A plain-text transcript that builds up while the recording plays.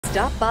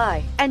Stop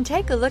by and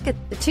take a look at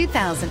the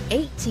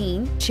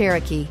 2018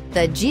 Cherokee.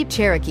 The Jeep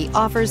Cherokee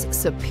offers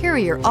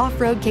superior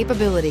off-road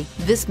capability.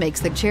 This makes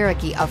the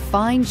Cherokee a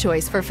fine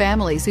choice for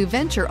families who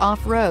venture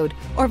off-road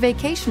or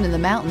vacation in the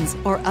mountains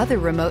or other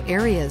remote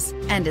areas,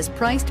 and is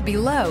priced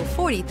below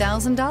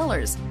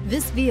 $40,000.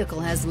 This vehicle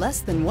has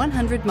less than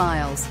 100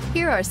 miles.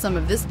 Here are some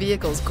of this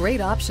vehicle's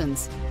great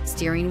options: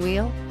 steering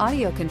wheel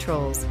audio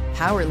controls,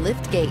 power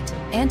lift gate,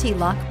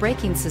 anti-lock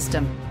braking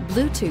system,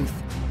 Bluetooth,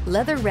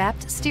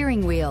 leather-wrapped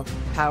steering wheel,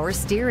 power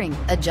steering,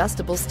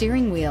 adjustable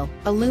steering wheel,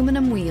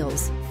 aluminum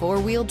wheels,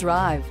 four-wheel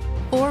drive,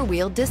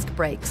 four-wheel disc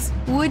brakes.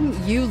 Wouldn't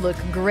you look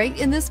great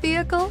in this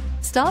vehicle?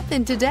 Stop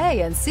in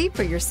today and see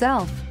for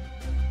yourself.